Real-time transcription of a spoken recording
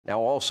Now,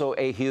 also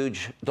a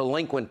huge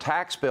delinquent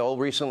tax bill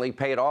recently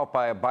paid off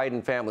by a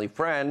Biden family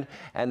friend.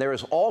 And there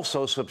is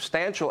also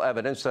substantial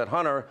evidence that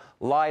Hunter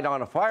lied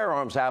on a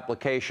firearms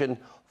application,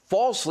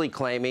 falsely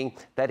claiming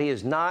that he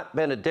has not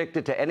been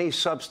addicted to any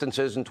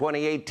substances in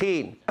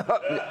 2018.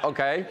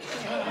 OK?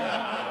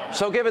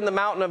 So given the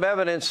mountain of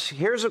evidence,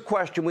 here's a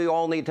question we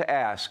all need to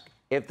ask.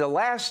 If the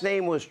last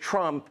name was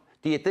Trump,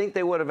 do you think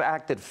they would have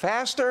acted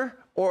faster,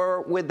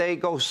 or would they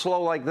go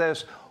slow like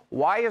this?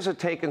 Why has it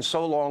taken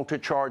so long to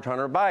charge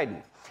Hunter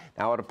Biden?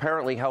 Now, it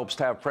apparently helps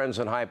to have friends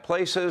in high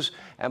places,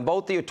 and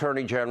both the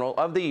Attorney General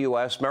of the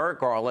U.S., Merrick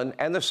Garland,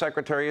 and the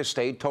Secretary of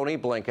State, Tony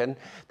Blinken,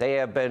 they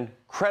have been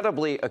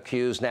credibly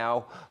accused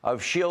now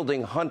of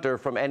shielding Hunter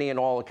from any and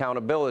all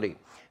accountability,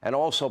 and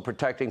also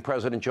protecting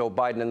President Joe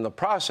Biden in the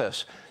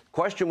process. The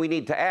question we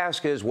need to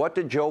ask is, what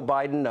did Joe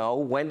Biden know?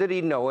 When did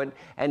he know it?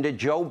 And did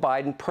Joe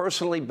Biden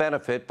personally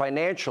benefit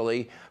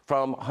financially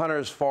from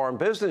Hunter's foreign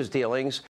business dealings?